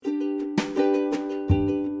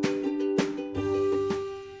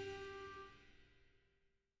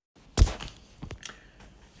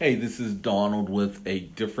Hey, this is Donald with a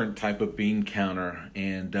different type of bean counter,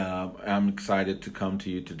 and I'm excited to come to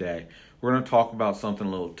you today. We're going to talk about something a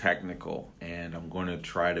little technical, and I'm going to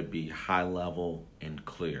try to be high level and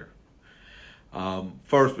clear.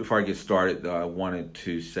 First, before I get started, though, I wanted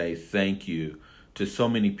to say thank you to so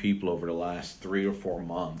many people over the last 3 or 4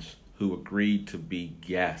 months who agreed to be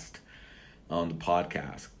guests on the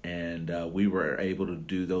podcast, and we were able to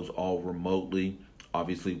do those all remotely.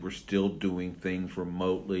 Obviously, we're still doing things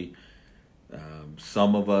remotely.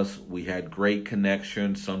 Some of us, we had great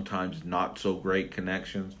connections, sometimes not so great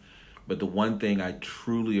connections. But the one thing I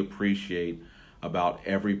truly appreciate about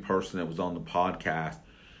every person that was on the podcast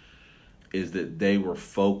is that they were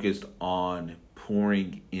focused on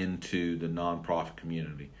pouring into the nonprofit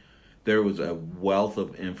community. There was a wealth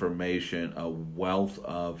of information, a wealth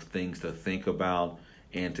of things to think about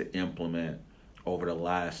and to implement over the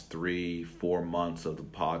last 3-4 months of the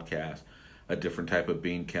podcast, a different type of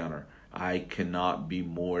bean counter. I cannot be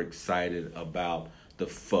more excited about the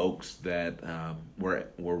folks that were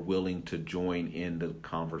willing to join in the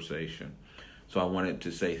conversation. So I wanted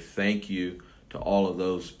to say thank you to all of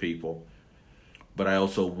those people. But I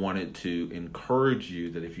also wanted to encourage you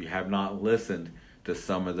that if you have not listened to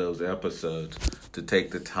some of those episodes, to take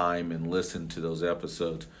the time and listen to those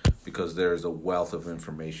episodes, because there's a wealth of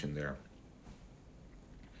information there.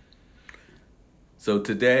 So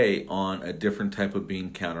today on a different type of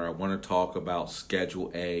bean counter, I want to talk about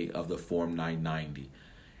Schedule A of the Form 990.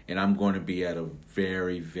 And I'm going to be at a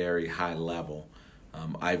very, very high level.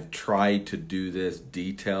 I've tried to do this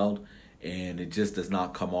detailed, and it just does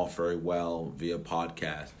not come off very well via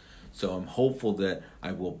podcast. So I'm hopeful that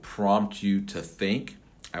I will prompt you to think.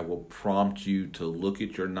 I will prompt you to look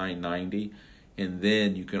at your 990. And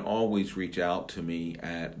then you can always reach out to me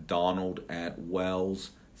at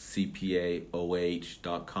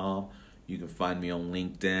donald@wellscpaoh.com. You can find me on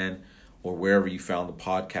LinkedIn or wherever you found the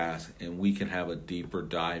podcast, and we can have a deeper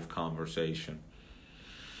dive conversation.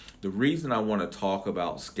 The reason I want to talk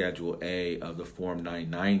about Schedule A of the Form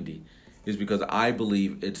 990 is because I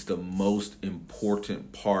believe it's the most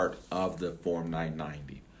important part of the Form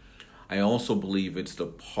 990. I also believe it's the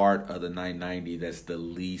part of the 990 that's the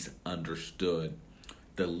least understood,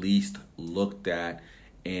 the least looked at,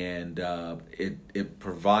 and it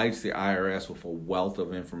provides the IRS with a wealth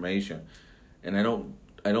of information. And I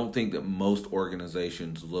don't think that most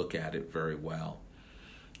organizations look at it very well.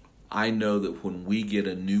 I know that when we get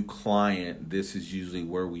a new client, this is usually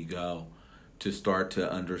where we go to start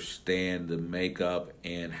to understand the makeup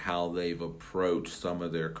and how they've approached some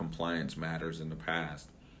of their compliance matters in the past.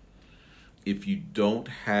 If you don't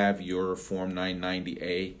have your Form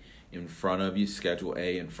 990A in front of you, Schedule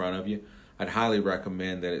A in front of you, I'd highly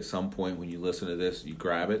recommend that at some point when you listen to this, you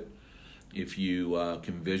grab it. If you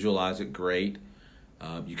can visualize it, great.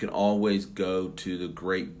 You can always go to the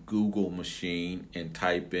great Google machine and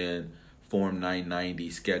type in Form 990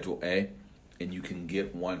 Schedule A, and you can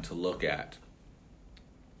get one to look at.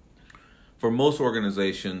 For most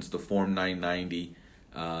organizations, the Form 990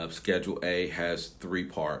 Schedule A has 3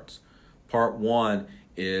 parts. Part 1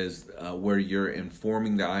 is where you're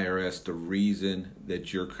informing the IRS the reason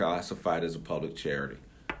that you're classified as a public charity.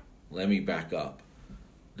 Let me back up.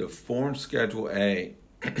 The Form Schedule A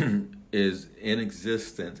is in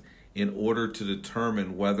existence in order to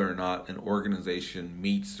determine whether or not an organization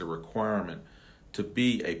meets the requirement to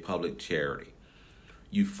be a public charity.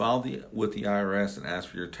 You file with the IRS and ask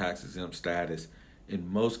for your tax-exempt status.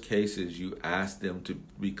 In most cases, you ask them to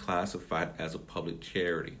be classified as a public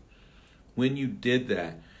charity. When you did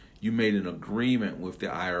that, you made an agreement with the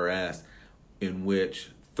IRS in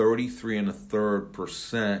which 33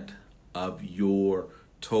 1/3% of your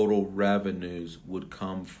total revenues would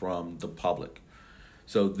come from the public.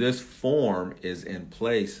 So this form is in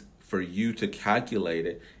place for you to calculate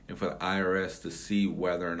it and for the IRS to see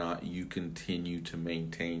whether or not you continue to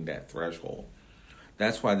maintain that threshold.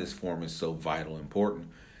 That's why this form is so vital and important.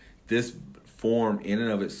 This form in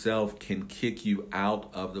and of itself can kick you out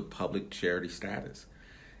of the public charity status.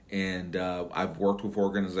 And I've worked with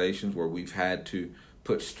organizations where we've had to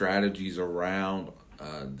put strategies around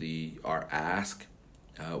our ask.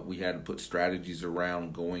 We had to put strategies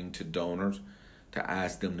around going to donors to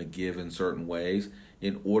ask them to give in certain ways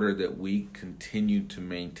in order that we continue to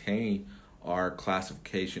maintain our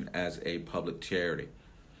classification as a public charity.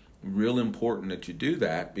 Real important that you do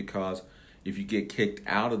that, because if you get kicked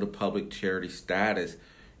out of the public charity status,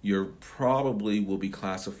 you probably will be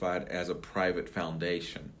classified as a private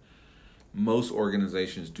foundation. Most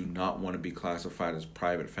organizations do not want to be classified as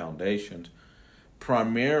private foundations.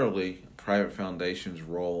 Primarily, private foundations'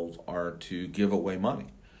 roles are to give away money.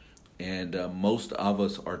 And most of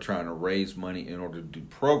us are trying to raise money in order to do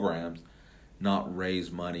programs, not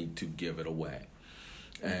raise money to give it away.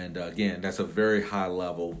 And again, that's a very high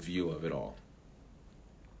level view of it all.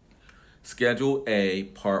 Schedule A,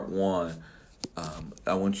 Part 1.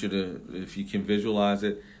 I want you to, if you can visualize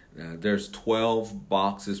it, there's 12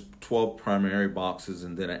 boxes, 12 primary boxes,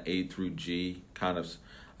 and then an A through G kind of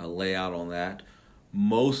a layout on that.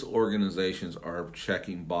 Most organizations are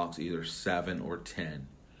checking box either 7 or 10.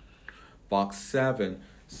 Box 7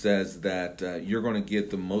 says that you're going to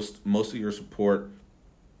get the most of your support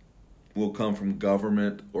will come from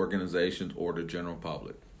government organizations or the general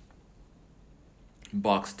public.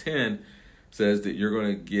 Box 10 says that you're going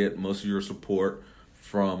to get most of your support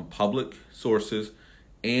from public sources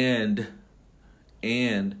and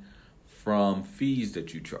from fees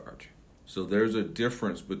that you charge. So there's a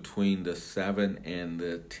difference between the 7 and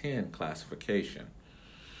the 10 classification.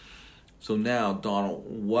 So now, Donald,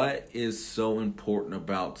 what is so important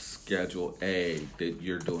about Schedule A that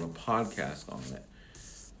you're doing a podcast on it?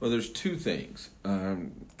 Well, there's 2 things,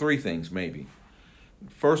 3 things maybe.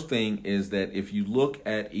 First thing is that if you look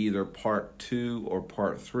at either Part 2 or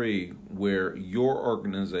Part 3, where your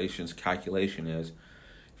organization's calculation is,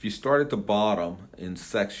 if you start at the bottom in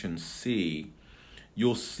Section C,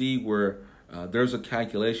 you'll see where there's a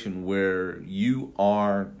calculation where you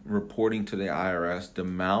are reporting to the IRS the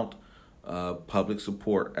amount of public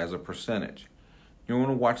support as a percentage. You don't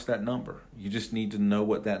want to watch that number. You just need to know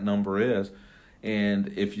what that number is.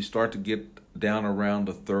 And if you start to get down around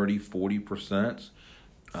the 30-40%,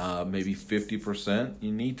 maybe 50%,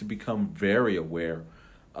 you need to become very aware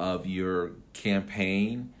of your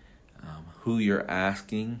campaign, who you're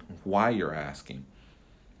asking, why you're asking.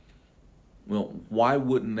 Well, why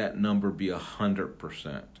wouldn't that number be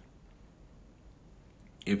 100%?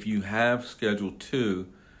 If you have Schedule 2,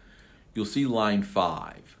 you'll see line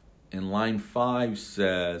 5. And line 5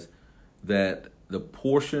 says that the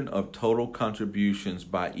portion of total contributions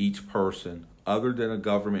by each person other than a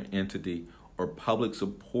government entity or public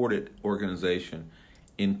supported organization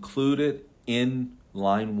included in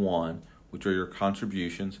line 1, which are your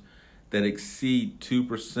contributions, that exceed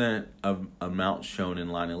 2% of amounts shown in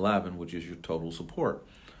line 11, which is your total support.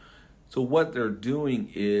 So what they're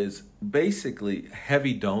doing is basically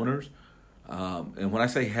heavy donors, and when I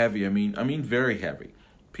say heavy, I mean very heavy.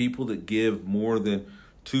 People that give more than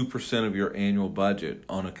 2% of your annual budget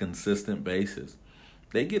on a consistent basis,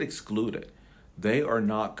 they get excluded. They are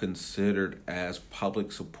not considered as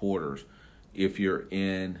public supporters if you're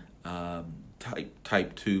in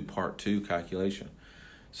type 2, Part 2 calculation.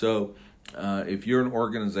 So if you're an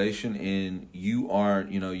organization and you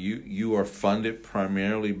are funded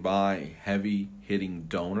primarily by heavy hitting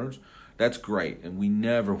donors, that's great. And we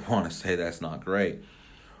never want to say that's not great.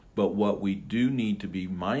 But what we do need to be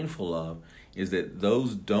mindful of is that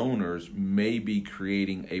those donors may be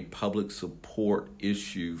creating a public support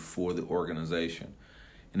issue for the organization.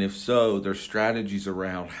 And if so, there's strategies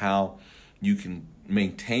around how you can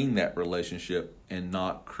maintain that relationship and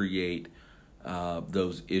not create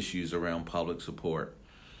those issues around public support.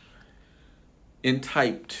 In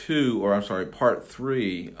Part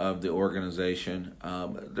 3 of the organization,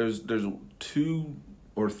 there's 2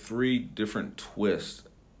 or 3 different twists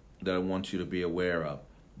that I want you to be aware of.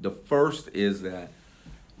 The first is that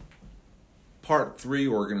Part 3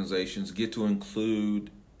 organizations get to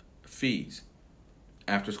include fees.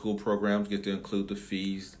 After-school programs get to include the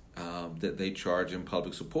fees that they charge in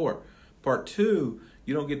public support. Part 2,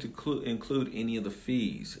 you don't get to include any of the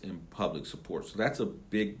fees in public support. So that's a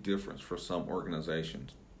big difference for some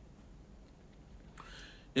organizations.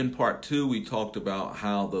 In Part 2, we talked about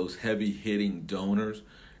how those heavy-hitting donors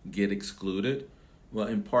get excluded. Well,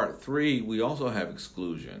 in Part 3, we also have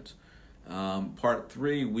exclusions. Part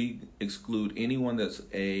 3, we exclude anyone that's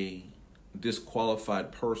a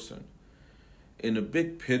disqualified person. In the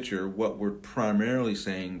big picture, what we're primarily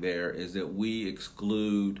saying there is that we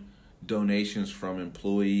exclude donations from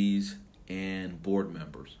employees and board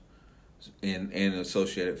members and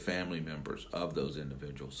associated family members of those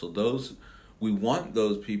individuals. So we want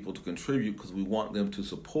those people to contribute because we want them to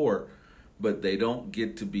support, but they don't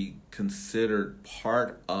get to be considered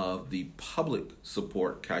part of the public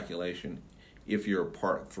support calculation if you're a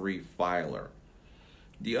Part 3 filer.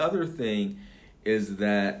 The other thing is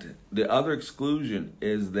that the other exclusion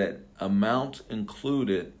is that amounts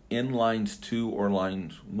included in lines 2 or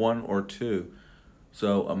lines 1 or 2,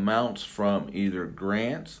 so amounts from either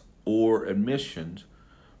grants or admissions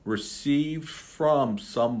received from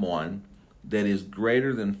someone that is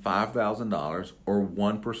greater than $5,000 or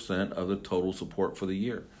 1% of the total support for the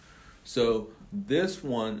year. So This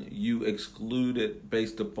one, you exclude it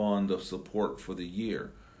based upon the support for the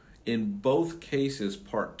year. In both cases,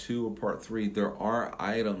 part 2 or part 3, there are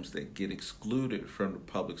items that get excluded from the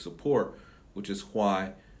public support, which is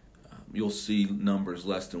why you'll see numbers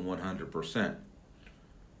less than 100%.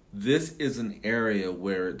 This is an area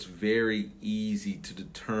where it's very easy to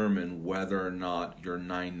determine whether or not your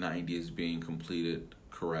 990 is being completed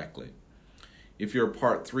correctly. If you're a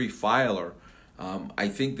Part 3 filer, I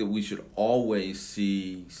think that we should always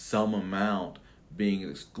see some amount being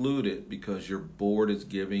excluded because your board is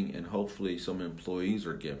giving and hopefully some employees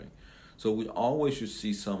are giving. So we always should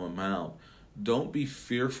see some amount. Don't be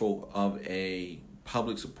fearful of a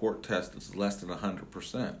public support test that's less than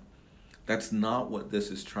 100%. That's not what this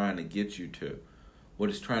is trying to get you to. What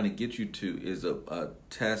it's trying to get you to is a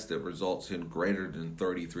test that results in greater than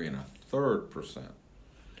 33.33%.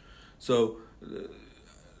 So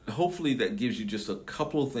hopefully that gives you just a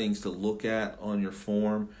couple of things to look at on your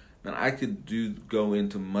form. And I could go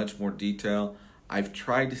into much more detail. I've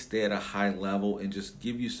tried to stay at a high level and just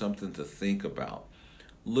give you something to think about.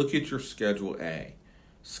 Look at your Schedule A.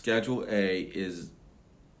 Schedule A is,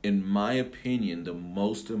 in my opinion, the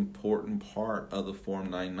most important part of the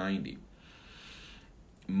Form 990.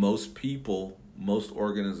 Most people, most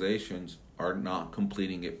organizations are not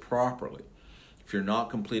completing it properly. If you're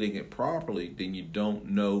not completing it properly, then you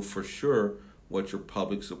don't know for sure what your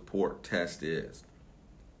public support test is.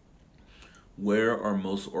 Where are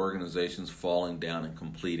most organizations falling down and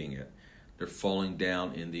completing it? They're falling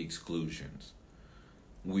down in the exclusions.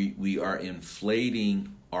 We are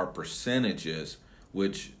inflating our percentages,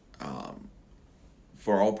 which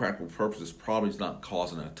for all practical purposes probably is not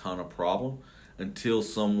causing a ton of problem until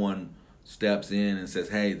someone steps in and says,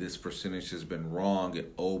 hey, this percentage has been wrong,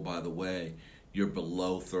 and oh, by the way, you're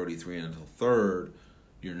below 33 and a third,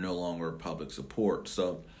 you're no longer public support.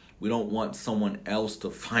 So we don't want someone else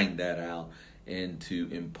to find that out and to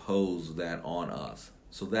impose that on us.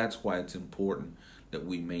 So that's why it's important that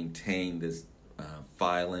we maintain this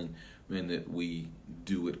filing and that we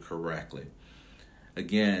do it correctly.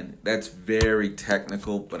 Again, that's very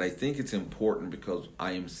technical, but I think it's important because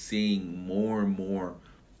I am seeing more and more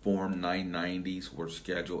Form 990s where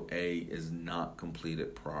Schedule A is not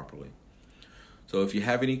completed properly. So if you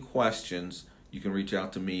have any questions, you can reach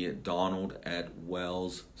out to me at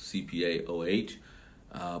Donald@WellsCPAOH.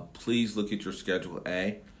 Please look at your Schedule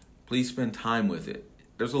A. Please spend time with it.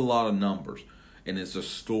 There's a lot of numbers, and it's a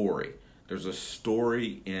story. There's a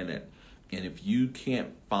story in it. And if you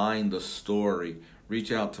can't find the story, reach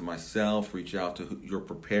out to myself, reach out to your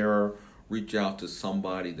preparer, reach out to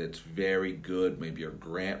somebody that's very good, maybe a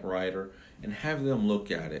grant writer, and have them look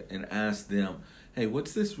at it and ask them, hey,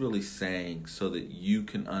 what's this really saying, so that you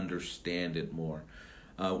can understand it more.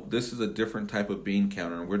 This is a different type of bean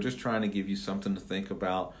counter, and we're just trying to give you something to think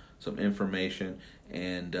about, some information,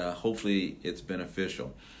 and hopefully it's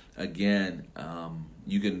beneficial. Again,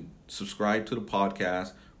 you can subscribe to the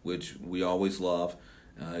podcast, which we always love.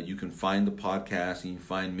 You can find the podcast, and you can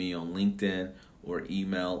find me on LinkedIn or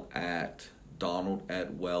email at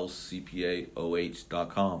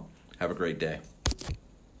donald@wellscpaoh.com. Have a great day.